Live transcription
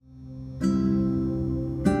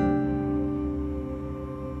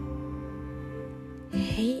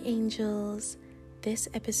Hey angels, this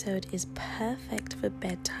episode is perfect for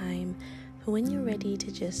bedtime, for when you're ready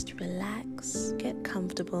to just relax, get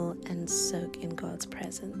comfortable, and soak in God's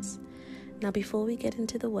presence. Now before we get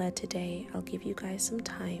into the word today, I'll give you guys some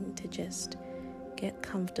time to just get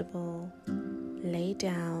comfortable, lay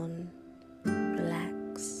down,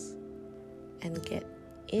 relax, and get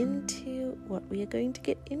into what we are going to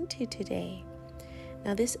get into today.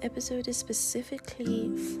 Now this episode is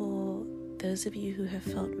specifically for those of you who have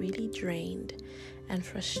felt really drained and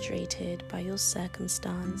frustrated by your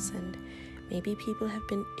circumstance, and maybe people have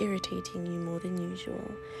been irritating you more than usual.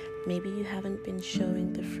 Maybe you haven't been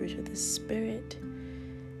showing the fruit of the Spirit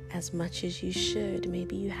as much as you should.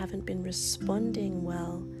 Maybe you haven't been responding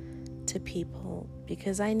well to people,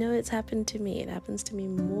 because I know it's happened to me. It happens to me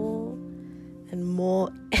more and more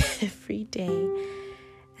every day,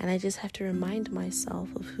 and I just have to remind myself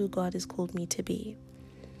of who God has called me to be.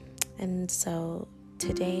 And so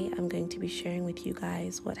today I'm going to be sharing with you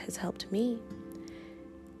guys what has helped me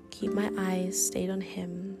keep my eyes stayed on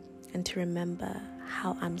Him and to remember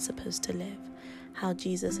how I'm supposed to live, how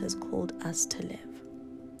Jesus has called us to live.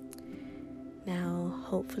 Now,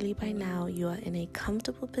 hopefully by now you are in a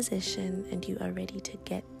comfortable position and you are ready to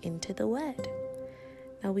get into the Word.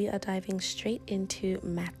 Now we are diving straight into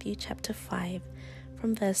Matthew chapter 5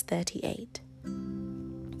 from verse 38.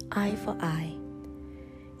 Eye for eye.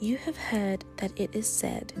 You have heard that it is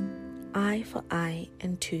said, eye for eye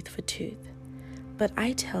and tooth for tooth. But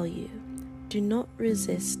I tell you, do not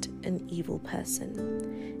resist an evil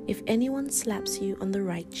person. If anyone slaps you on the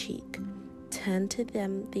right cheek, turn to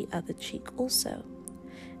them the other cheek also.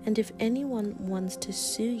 And if anyone wants to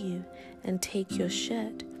sue you and take your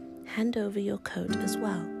shirt, hand over your coat as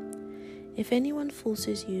well. If anyone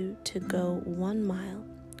forces you to go 1 mile,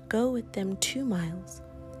 go with them 2 miles.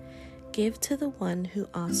 Give to the one who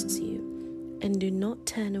asks you, and do not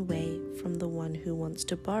turn away from the one who wants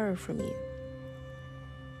to borrow from you.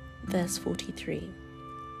 Verse 43.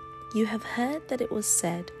 You have heard that it was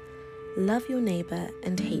said, love your neighbor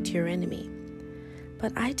and hate your enemy.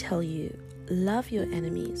 But I tell you, love your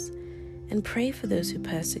enemies and pray for those who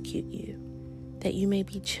persecute you, that you may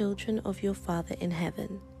be children of your Father in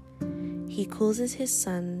heaven. He causes his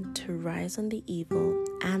sun to rise on the evil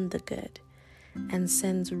and the good, and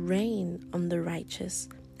sends rain on the righteous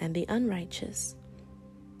and the unrighteous.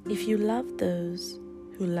 If you love those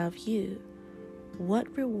who love you, what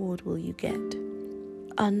reward will you get?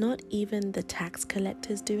 Are not even the tax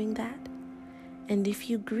collectors doing that? And if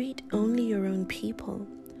you greet only your own people,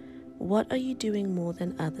 what are you doing more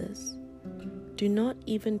than others? Do not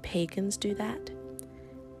even pagans do that?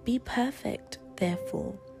 Be perfect,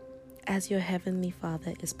 therefore, as your heavenly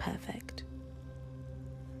Father is perfect.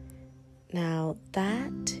 Now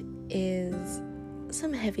that is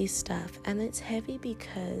some heavy stuff, and it's heavy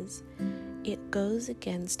because it goes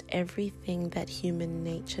against everything that human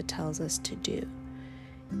nature tells us to do.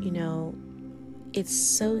 You know, it's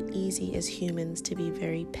so easy as humans to be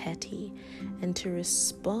very petty and to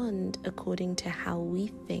respond according to how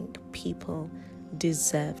we think people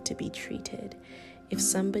deserve to be treated. If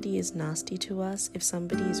somebody is nasty to us, if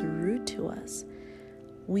somebody is rude to us,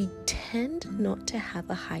 we tend not to have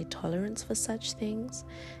a high tolerance for such things,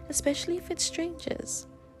 especially if it's strangers.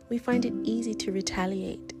 We find it easy to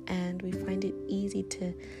retaliate, and we find it easy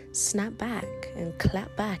to snap back and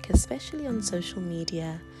clap back, especially on social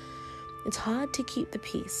media. It's hard to keep the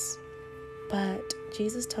peace, but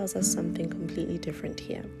Jesus tells us something completely different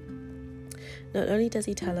here. Not only does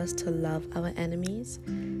he tell us to love our enemies,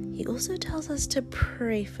 he also tells us to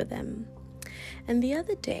pray for them. And the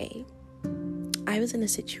other day, I was in a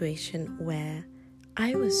situation where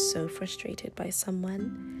I was so frustrated by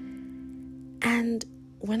someone, and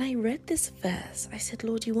when I read this verse, I said,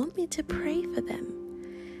 Lord, you want me to pray for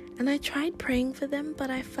them? And I tried praying for them, but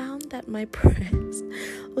I found that my prayers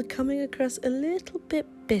were coming across a little bit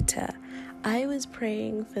bitter. I was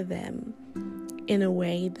praying for them in a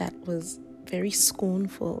way that was very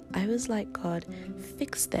scornful. I was like, God,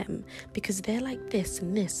 fix them, because they're like this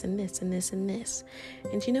and this and this and this and this.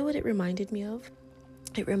 And you know what it reminded me of?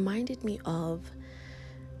 It reminded me of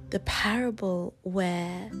the parable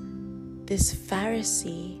where this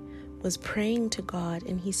Pharisee was praying to God,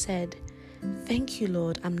 and he said, thank you,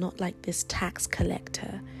 Lord, I'm not like this tax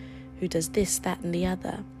collector who does this, that, and the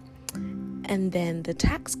other. And then the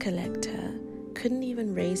tax collector couldn't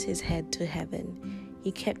even raise his head to heaven.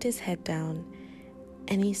 He kept his head down,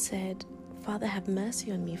 and he said, Father, have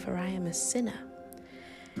mercy on me, for I am a sinner.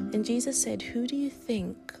 And Jesus said, who do you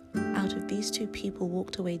think out of these two people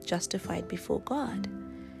walked away justified before God?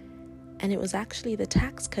 And it was actually the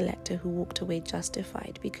tax collector who walked away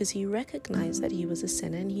justified, because he recognized that he was a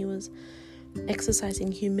sinner and he was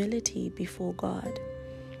exercising humility before God.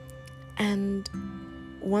 And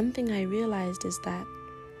one thing I realized is that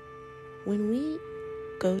when we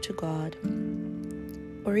go to God,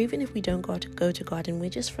 or even if we don't go to God and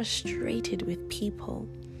we're just frustrated with people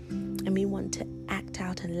and we want to act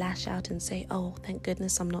out and lash out and say, oh, thank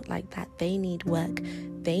goodness I'm not like that. They need work.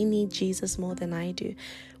 They need Jesus more than I do.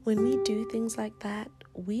 When we do things like that,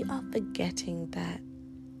 we are forgetting that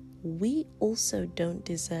we also don't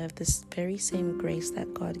deserve this very same grace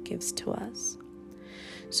that God gives to us.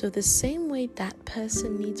 So the same way that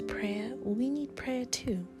person needs prayer, we need prayer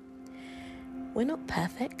too. We're not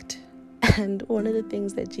perfect. And one of the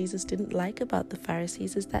things that Jesus didn't like about the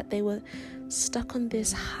Pharisees is that they were stuck on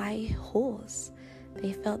this high horse.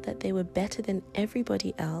 They felt that they were better than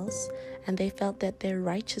everybody else, and they felt that their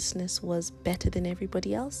righteousness was better than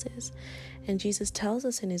everybody else's. And Jesus tells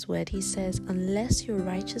us in his word, he says, unless your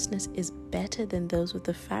righteousness is better than those of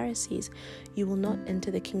the Pharisees, you will not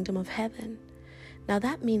enter the kingdom of heaven. Now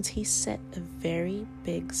that means he set a very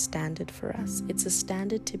big standard for us. It's a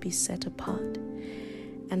standard to be set apart.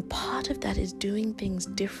 And part of that is doing things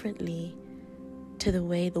differently to the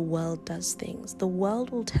way the world does things. The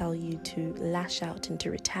world will tell you to lash out and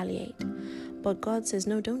to retaliate. But God says,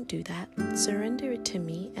 no, don't do that. Surrender it to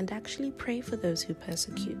me and actually pray for those who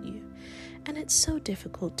persecute you. And it's so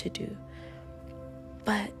difficult to do.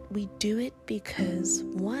 But we do it because,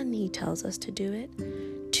 one, he tells us to do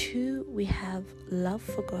it. Two, we have love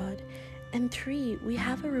for God. And three, we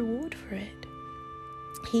have a reward for it.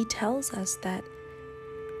 He tells us that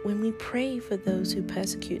when we pray for those who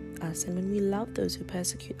persecute us and when we love those who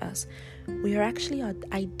persecute us, we are actually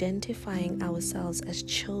identifying ourselves as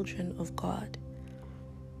children of God.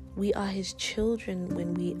 We are his children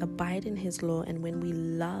when we abide in his law and when we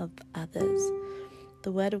love others.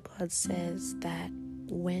 The word of God says that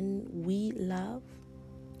when we love,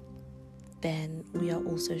 then we are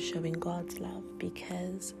also showing God's love,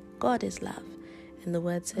 because God is love. And the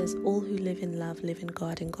word says all who live in love live in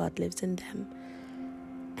God and God lives in them.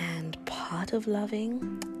 And part of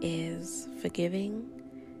loving is forgiving.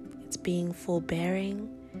 It's being forbearing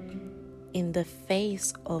in the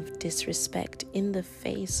face of disrespect, in the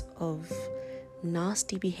face of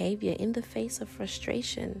nasty behavior, in the face of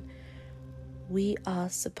frustration. We are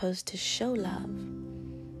supposed to show love.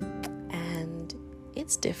 And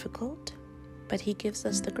it's difficult, but he gives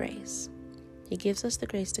us the grace. He gives us the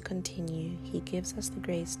grace to continue. He gives us the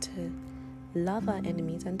grace to love our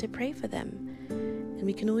enemies and to pray for them. And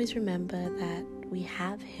we can always remember that we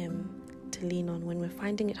have him to lean on when we're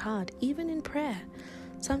finding it hard, even in prayer.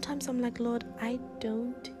 Sometimes I'm like, Lord, I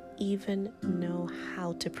don't even know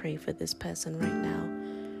how to pray for this person right now,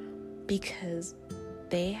 because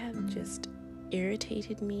they have just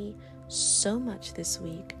irritated me so much this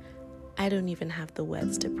week. I don't even have the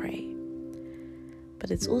words to pray. But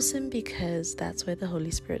it's awesome because that's where the Holy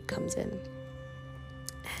Spirit comes in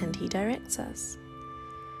and he directs us.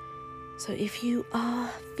 So if you are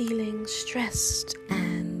feeling stressed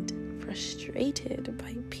and frustrated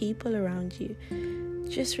by people around you,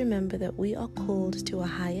 just remember that we are called to a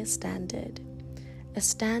higher standard, a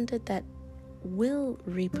standard that will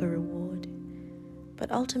reap a reward.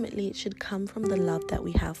 But ultimately it should come from the love that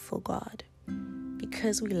we have for God.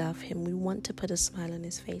 Because we love him, we want to put a smile on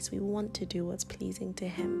his face. We want to do what's pleasing to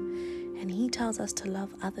him. And he tells us to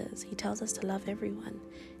love others. He tells us to love everyone,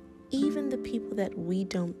 even the people that we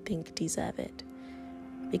don't think deserve it.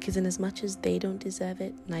 Because in as much as they don't deserve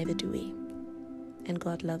it, neither do we. And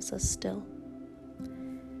God loves us still.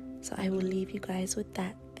 So I will leave you guys with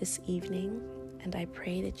that this evening. And I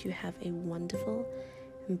pray that you have a wonderful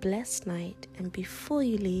and blessed night. And before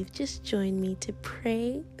you leave, just join me to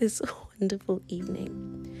pray this wonderful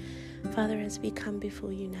evening. Father, as we come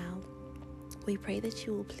before you now, we pray that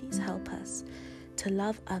you will please help us to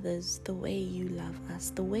love others the way you love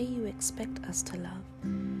us, the way you expect us to love.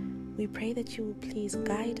 We pray that you will please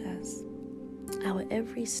guide us, our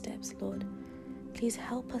every steps, Lord. Please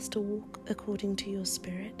help us to walk according to your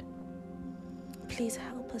Spirit. Please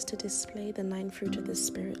help us to display the 9 fruit of the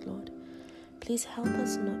Spirit, Lord. Please help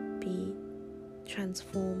us not be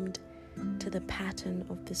transformed to the pattern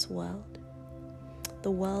of this world.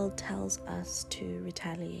 The world tells us to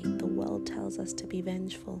retaliate. The world tells us to be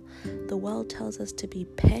vengeful. The world tells us to be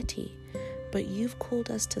petty. But you've called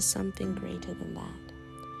us to something greater than that.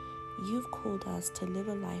 You've called us to live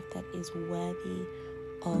a life that is worthy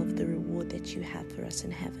of the reward that you have for us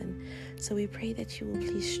in heaven. So we pray that you will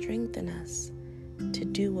please strengthen us to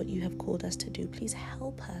do what you have called us to do. Please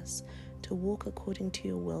help us to walk according to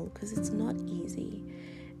your will, because it's not easy.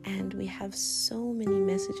 And we have so many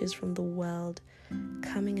messages from the world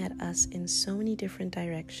coming at us in so many different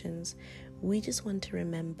directions. We just want to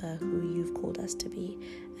remember who you've called us to be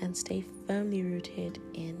and stay firmly rooted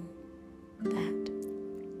in that.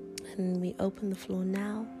 And we open the floor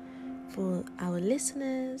now for our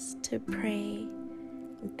listeners to pray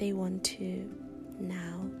if they want to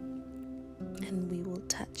now, and we will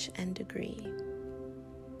touch and agree.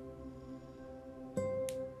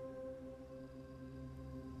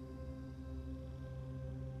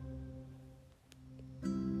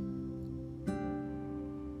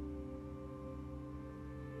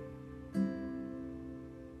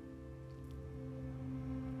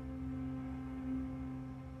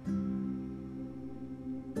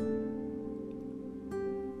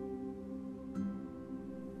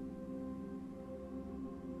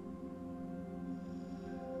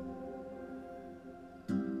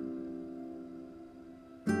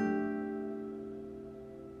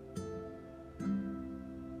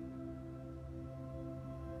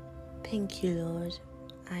 Thank you, Lord.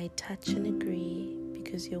 I touch and agree,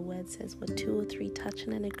 because your word says, what 2 or 3 touch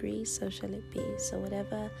and agree, so shall it be. So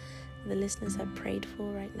whatever the listeners have prayed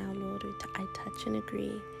for right now, Lord, I touch and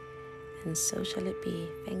agree, and so shall it be.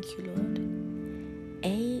 Thank you, Lord.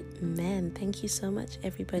 Amen. Thank you so much,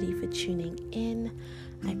 everybody, for tuning in.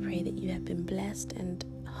 I pray that you have been blessed, and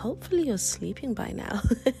hopefully you're sleeping by now.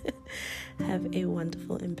 Have a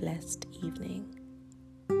wonderful and blessed evening.